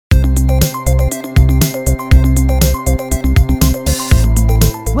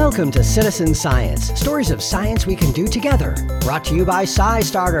Welcome to Citizen Science, stories of science we can do together. Brought to you by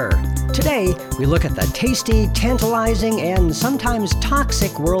SciStarter. Today, we look at the tasty, tantalizing, and sometimes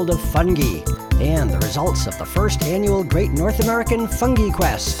toxic world of fungi and the results of the first annual Great North American Fungi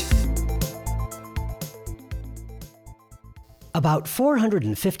Quest. About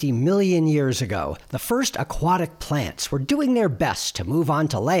 450 million years ago, the first aquatic plants were doing their best to move on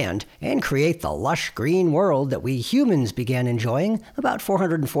to land and create the lush green world that we humans began enjoying about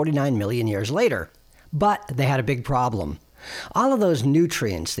 449 million years later. But they had a big problem. All of those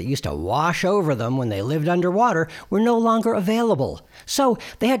nutrients that used to wash over them when they lived underwater were no longer available, so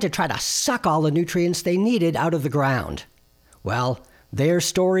they had to try to suck all the nutrients they needed out of the ground. Well, their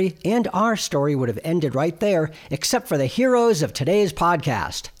story and our story would have ended right there, except for the heroes of today's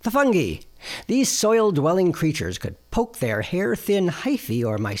podcast, the fungi. These soil-dwelling creatures could poke their hair-thin hyphae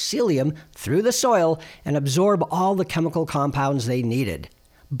or mycelium through the soil and absorb all the chemical compounds they needed.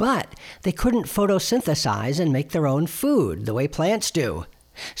 But they couldn't photosynthesize and make their own food the way plants do.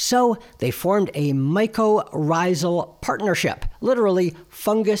 So they formed a mycorrhizal partnership, literally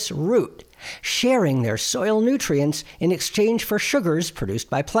fungus root, sharing their soil nutrients in exchange for sugars produced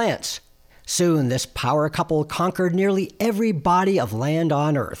by plants. Soon, this power couple conquered nearly every body of land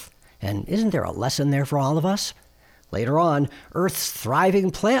on Earth. And isn't there a lesson there for all of us? Later on, Earth's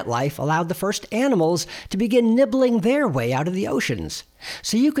thriving plant life allowed the first animals to begin nibbling their way out of the oceans.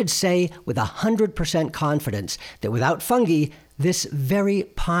 So you could say with 100% confidence that without fungi, this very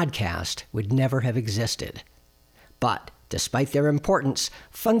podcast would never have existed. But despite their importance,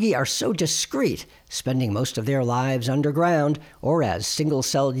 fungi are so discreet, spending most of their lives underground or as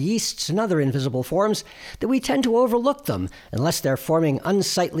single-celled yeasts and other invisible forms, that we tend to overlook them unless they're forming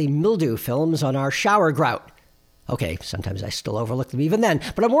unsightly mildew films on our shower grout. Okay, sometimes I still overlook them even then,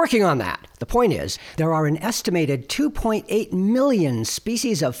 but I'm working on that. The point is, there are an estimated 2.8 million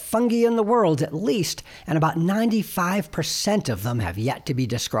species of fungi in the world at least, and about 95% of them have yet to be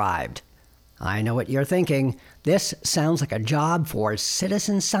described. I know what you're thinking. This sounds like a job for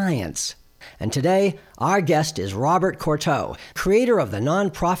citizen science. And today, our guest is Robert Courteau, creator of the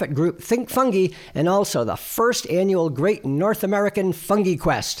nonprofit group Think Fungi and also the first annual Great North American Fungi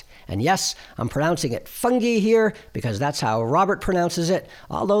Quest. And yes, I'm pronouncing it fungi here because that's how Robert pronounces it,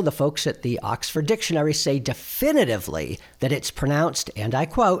 although the folks at the Oxford Dictionary say definitively that it's pronounced, and I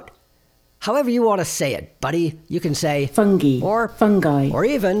quote, however you want to say it, buddy. You can say fungi, or fungi, or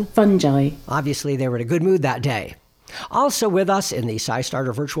even fungi. Obviously, they were in a good mood that day. Also with us in the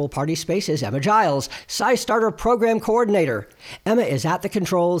SciStarter virtual party space is Emma Giles, SciStarter program coordinator. Emma is at the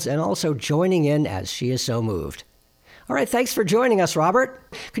controls and also joining in as she is so moved. All right, thanks for joining us, Robert.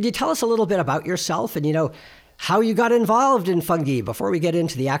 Could you tell us a little bit about yourself and, how you got involved in fungi before we get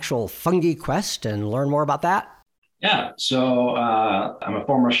into the actual fungi quest and learn more about that? Yeah, so I'm a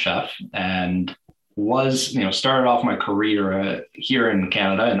former chef and started off my career here in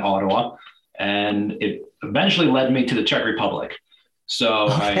Canada, in Ottawa, and it eventually led me to the Czech Republic. So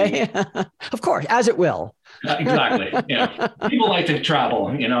okay. Of course, as it will. Exactly. People like to travel.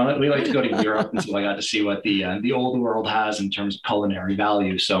 We like to go to Europe, and so I got to see what the old world has in terms of culinary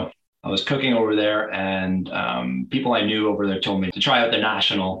value. So I was cooking over there, and people I knew over there told me to try out the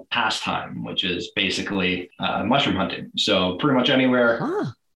national pastime, which is basically mushroom hunting. So pretty much anywhere,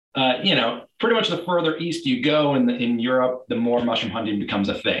 pretty much the further east you go in Europe, the more mushroom hunting becomes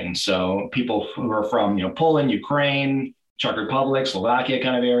a thing. So people who are from Poland, Ukraine, Czech Republic, Slovakia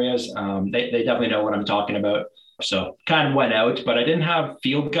kind of areas, they definitely know what I'm talking about. So kind of went out, but I didn't have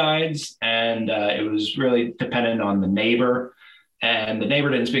field guides, and it was really dependent on the neighbor. And the neighbor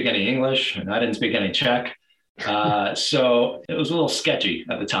didn't speak any English, and I didn't speak any Czech. So it was a little sketchy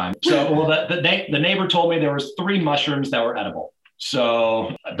at the time. So the neighbor told me there was 3 mushrooms that were edible.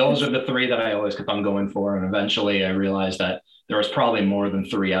 So those are the 3 that I always kept on going for. And eventually I realized that there was probably more than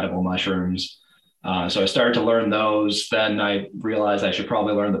 3 edible mushrooms. So I started to learn those. Then I realized I should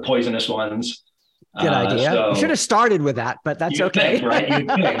probably learn the poisonous ones. Good idea. You should have started with that, but that's okay. Think, right?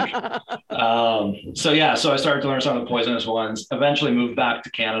 You'd think. So I started to learn some of the poisonous ones, eventually moved back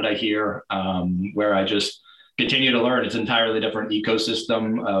to Canada here, where I just continue to learn. It's an entirely different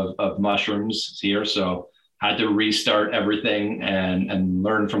ecosystem of mushrooms here. So I had to restart everything and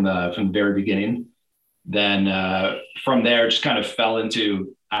learn from the very beginning. Then from there, just kind of fell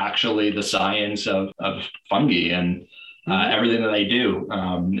into actually the science of fungi and everything that they do.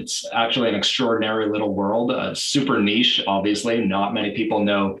 It's actually an extraordinary little world, super niche, obviously. Not many people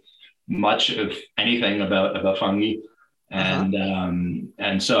know much of anything about fungi.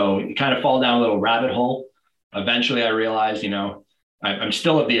 And so you kind of fall down a little rabbit hole. Eventually I realized, I'm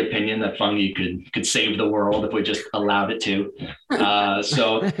still of the opinion that fungi could save the world if we just allowed it to.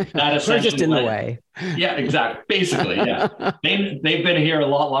 So that essentially, we're just in the way. Yeah, exactly. Basically, yeah. They've been here a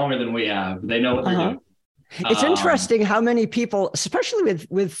lot longer than we have. They know what they're doing. It's interesting how many people, especially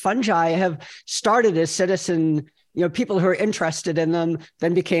with fungi, have started as citizen, people who are interested in them,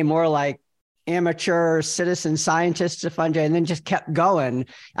 then became more like amateur citizen scientists of fungi, and then just kept going,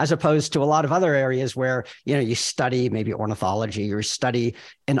 as opposed to a lot of other areas where, you study maybe ornithology or study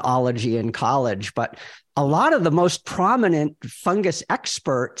enology in college. But a lot of the most prominent fungus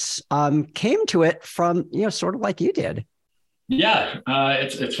experts came to it from, sort of like you did. Yeah,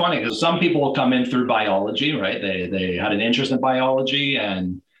 it's funny because some people come in through biology, right? They had an interest in biology,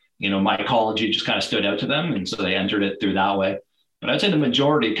 and mycology just kind of stood out to them, and so they entered it through that way. But I'd say the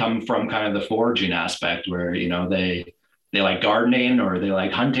majority come from kind of the foraging aspect, where they like gardening, or they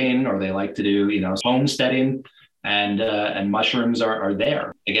like hunting, or they like to do homesteading, and mushrooms are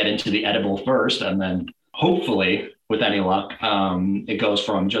there. They get into the edible first, and then hopefully, with any luck, it goes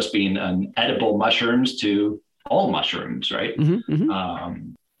from just being an edible mushrooms to all mushrooms, right? Mm-hmm,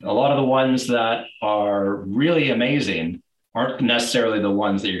 mm-hmm. A lot of the ones that are really amazing aren't necessarily the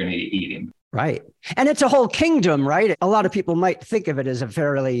ones that you're going to be eating. Right. And it's a whole kingdom, right? A lot of people might think of it as a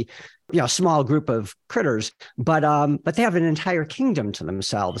fairly, small group of critters, but they have an entire kingdom to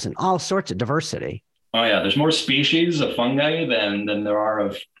themselves and all sorts of diversity. Oh yeah, there's more species of fungi than there are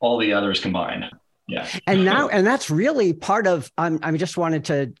of all the others combined. Yeah. And that's really part of, I just wanted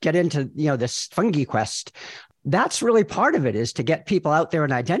to get into, this fungi quest. That's really part of it, is to get people out there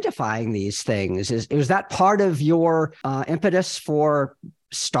and identifying these things. Is that part of your impetus for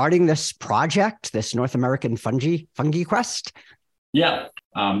starting this project, this North American fungi quest? Yeah.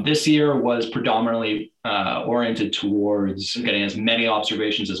 This year was predominantly oriented towards getting as many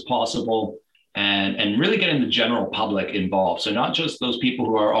observations as possible and really getting the general public involved. So not just those people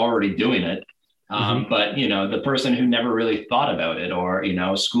who are already doing it, but, the person who never really thought about it, or,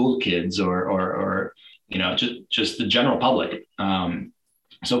 school kids, or just the general public.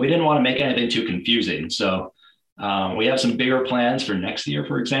 So we didn't want to make anything too confusing. So we have some bigger plans for next year,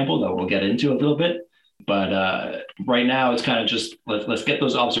 for example, that we'll get into a little bit. But right now, it's kind of just let's get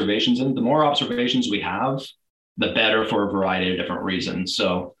those observations in. The more observations we have, the better, for a variety of different reasons.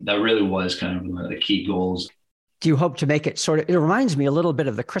 So that really was kind of one of the key goals. Do you hope to make it it reminds me a little bit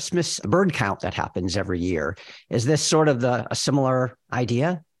of the Christmas bird count that happens every year. Is this sort of a similar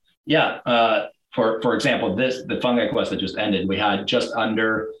idea? Yeah. For example, the fungi quest that just ended, we had just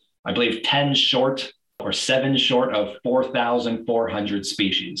under, I believe, 10 short or 7 short of 4,400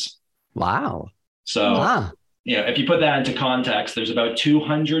 species. Wow. So, if you put that into context, there's about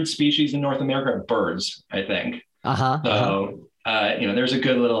 200 species in North America of birds, I think. So, there's a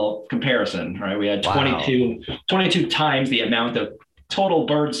good little comparison, right? We had 22 times the amount of total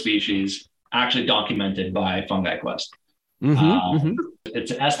bird species actually documented by Fungi Quest.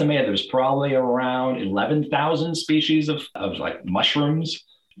 It's estimated there's probably around 11,000 species of like mushrooms.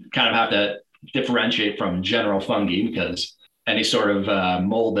 Kind of have to differentiate from general fungi, because any sort of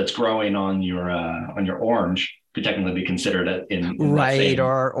mold that's growing on your orange could technically be considered in right,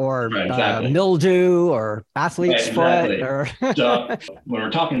 or right, exactly. Mildew or athlete's foot. Or so when we're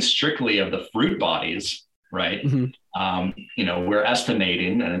talking strictly of the fruit bodies, right? We're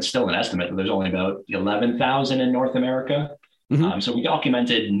estimating, and it's still an estimate, that there's only about 11,000 in North America. So we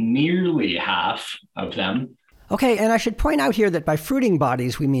documented nearly half of them. Okay, and I should point out here that by fruiting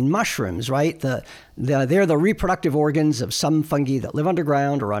bodies, we mean mushrooms, right? They're the reproductive organs of some fungi that live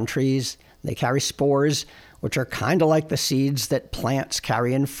underground or on trees. They carry spores, which are kind of like the seeds that plants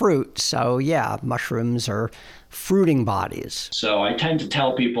carry in fruit. So yeah, mushrooms are fruiting bodies. So I tend to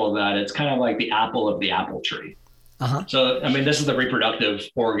tell people that it's kind of like the apple of the apple tree. So, this is the reproductive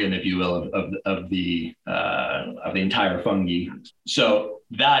organ, if you will, of the entire fungi. So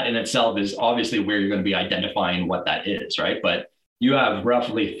that in itself is obviously where you're going to be identifying what that is, right? But you have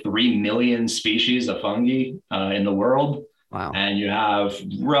roughly 3 million species of fungi in the world. Wow. And you have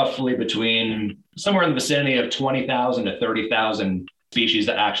roughly between somewhere in the vicinity of 20,000 to 30,000 species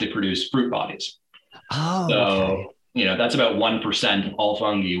that actually produce fruit bodies. So, that's about 1%. All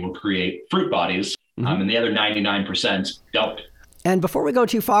fungi will create fruit bodies. And the other 99% don't. And before we go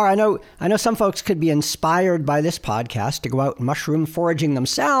too far, I know some folks could be inspired by this podcast to go out mushroom foraging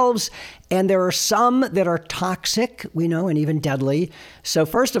themselves. And there are some that are toxic, we know, and even deadly. So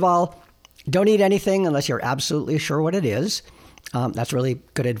first of all, don't eat anything unless you're absolutely sure what it is. That's really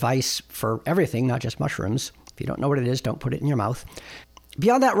good advice for everything, not just mushrooms. If you don't know what it is, don't put it in your mouth.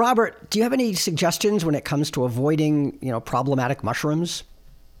 Beyond that, Robert, do you have any suggestions when it comes to avoiding, problematic mushrooms?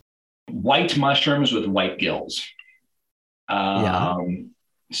 White mushrooms with white gills. Yeah.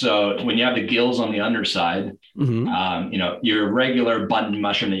 So when you have the gills on the underside, your regular button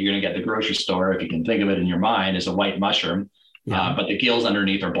mushroom that you're going to get at the grocery store, if you can think of it in your mind, is a white mushroom, but the gills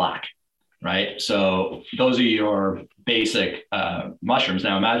underneath are black, right? So those are your basic mushrooms.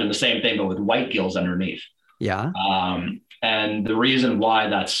 Now imagine the same thing, but with white gills underneath. Yeah. And the reason why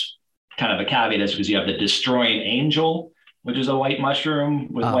that's kind of a caveat is because you have the destroying angel, which is a white mushroom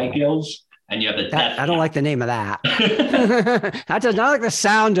with white gills. And you have the death. I don't like the name of that. That does not like the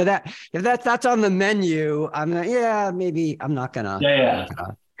sound of that. If that's on the menu, maybe I'm not gonna. Yeah.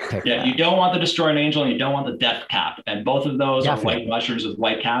 You don't want the destroying angel and you don't want the death cap. And both of those are white mushrooms with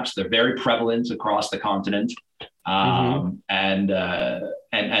white caps. They're very prevalent across the continent. And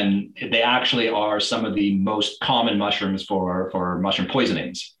they actually are some of the most common mushrooms for mushroom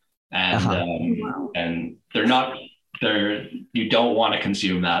poisonings. And they're not. You don't want to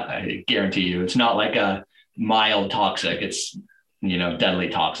consume that. I guarantee you. It's not like a mild toxic. It's, deadly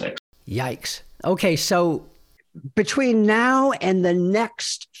toxic. Yikes. Okay. So between now and the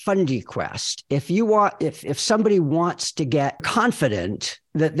next Fungi Quest, if somebody wants to get confident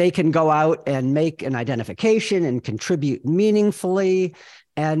that they can go out and make an identification and contribute meaningfully,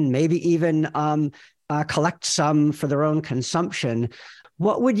 and maybe even collect some for their own consumption,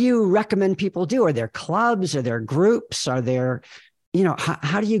 what would you recommend people do? Are there clubs? Are there groups? Are there,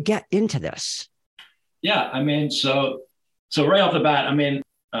 how do you get into this? Yeah, so right off the bat,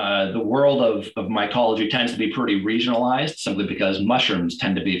 the world of mycology tends to be pretty regionalized simply because mushrooms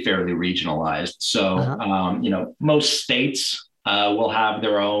tend to be fairly regionalized. So, most states will have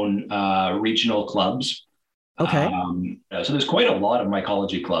their own regional clubs. Okay. So there's quite a lot of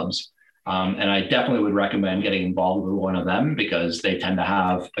mycology clubs. And I definitely would recommend getting involved with one of them because they tend to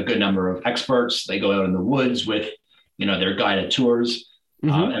have a good number of experts. They go out in the woods with, their guided tours.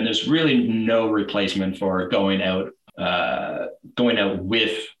 And there's really no replacement for going out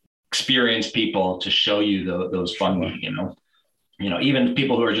with experienced people to show you those fungi, even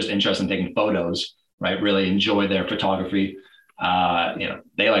people who are just interested in taking photos, right? Really enjoy their photography.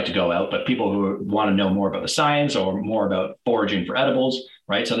 They like to go out, but people who want to know more about the science or more about foraging for edibles,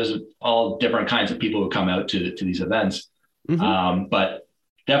 right? So there's all different kinds of people who come out to these events. But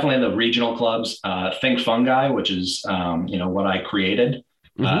definitely in the regional clubs, Think Fungi, which is, what I created.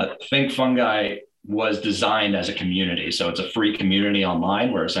 Think Fungi was designed as a community. So it's a free community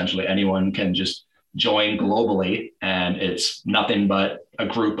online where essentially anyone can just join globally, and it's nothing but a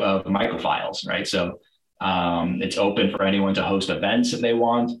group of mycophiles, right? So it's open for anyone to host events if they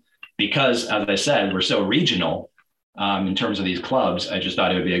want, because as I said, we're so regional in terms of these clubs. I just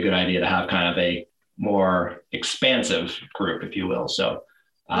thought it would be a good idea to have kind of a more expansive group, if you will. So,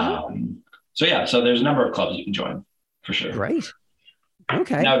 so there's a number of clubs you can join for sure. Great.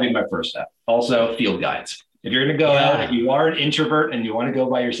 Okay. That would be my first step. Also, field guides. If you're going to go out, if you are an introvert and you want to go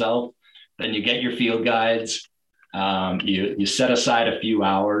by yourself, then you get your field guides. You set aside a few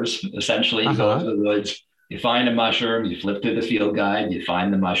hours. Essentially, you go into the woods, you find a mushroom, you flip through the field guide, you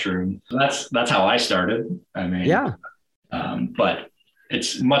find the mushroom. That's how I started. But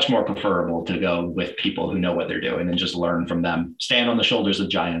it's much more preferable to go with people who know what they're doing and just learn from them. Stand on the shoulders of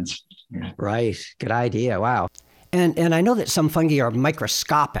giants. Right. Good idea. Wow. And I know that some fungi are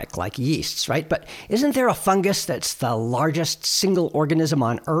microscopic, like yeasts, right? But isn't there a fungus that's the largest single organism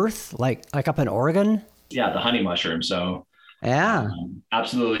on Earth, like up in Oregon? Yeah, the honey mushroom. So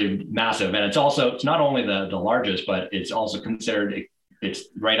absolutely massive. And it's not only the largest, but it's also considered, it's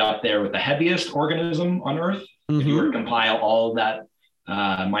right up there with the heaviest organism on Earth. If you were to compile all of that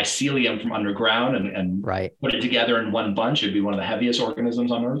mycelium from underground and put it together in one bunch, it'd be one of the heaviest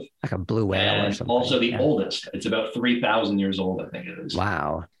organisms on Earth. Like a blue whale or something. Also the oldest. It's about 3,000 years old, I think it is.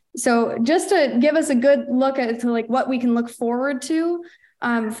 Wow. So just to give us a good look at what we can look forward to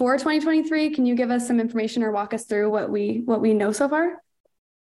for 2023, can you give us some information or walk us through what we know so far?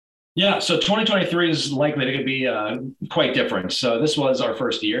 Yeah, so 2023 is likely to be quite different. So this was our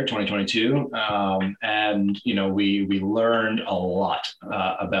first year, 2022, and we learned a lot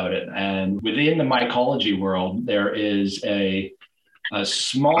about it. And within the mycology world, there is a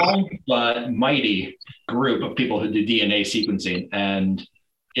small but mighty group of people who do DNA sequencing, and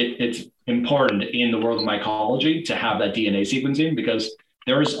it's important in the world of mycology to have that DNA sequencing because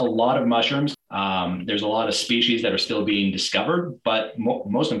there's a lot of mushrooms. There's a lot of species that are still being discovered, but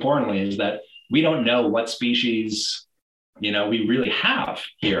most importantly is that we don't know what species, we really have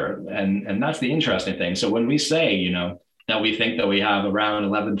here. And that's the interesting thing. So when we say, that we think that we have around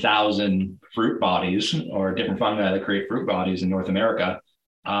 11,000 fruit bodies or different fungi that create fruit bodies in North America,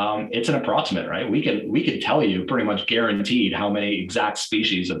 it's an approximate, right? We could tell you pretty much guaranteed how many exact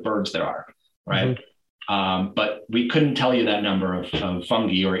species of birds there are, right? But we couldn't tell you that number of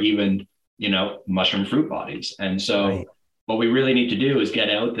fungi or even, mushroom fruit bodies. And so what we really need to do is get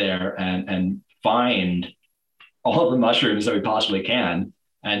out there and find all of the mushrooms that we possibly can.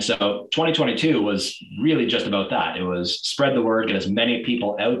 And so 2022 was really just about that. It was spread the word, get as many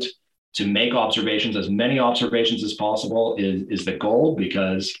people out to make observations. As many observations as possible is the goal,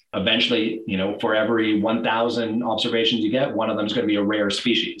 because eventually, for every 1,000 observations you get, one of them is going to be a rare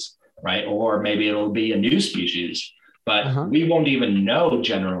species, right? Or maybe it'll be a new species. But we won't even know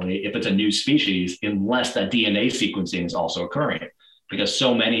generally if it's a new species unless that DNA sequencing is also occurring, because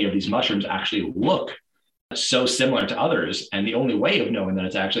so many of these mushrooms actually look so similar to others. And the only way of knowing that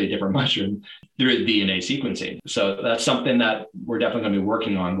it's actually a different mushroom through DNA sequencing. So that's something that we're definitely going to be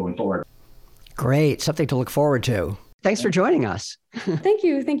working on going forward. Great. Something to look forward to. Thanks for joining us. Thank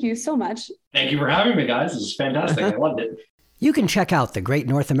you. Thank you so much. Thank you for having me, guys. This is fantastic. I loved it. You can check out the Great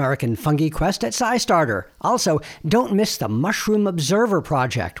North American Fungi Quest at SciStarter. Also, don't miss the Mushroom Observer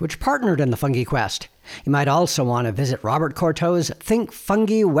Project, which partnered in the Fungi Quest. You might also want to visit Robert Courteau's Think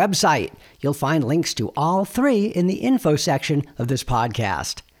Fungi website. You'll find links to all three in the info section of this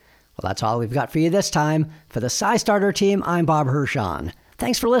podcast. Well, that's all we've got for you this time. For the SciStarter team, I'm Bob Hirshon.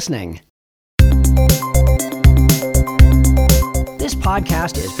 Thanks for listening. This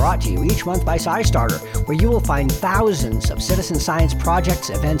podcast is brought to you each month by SciStarter, where you will find thousands of citizen science projects,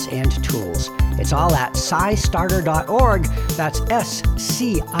 events, and tools. It's all at scistarter.org. That's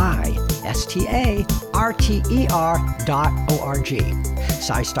SCISTARTER.org.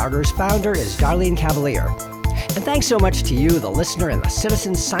 SciStarter's founder is Darlene Cavalier. And thanks so much to you, the listener and the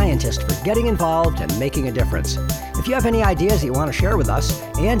citizen scientist, for getting involved and making a difference. If you have any ideas you want to share with us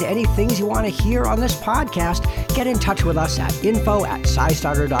and any things you want to hear on this podcast, get in touch with us at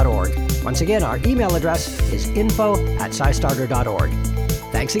info@scistarter.org. Once again, our email address is info@scistarter.org.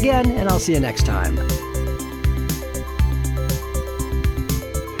 Thanks again, and I'll see you next time.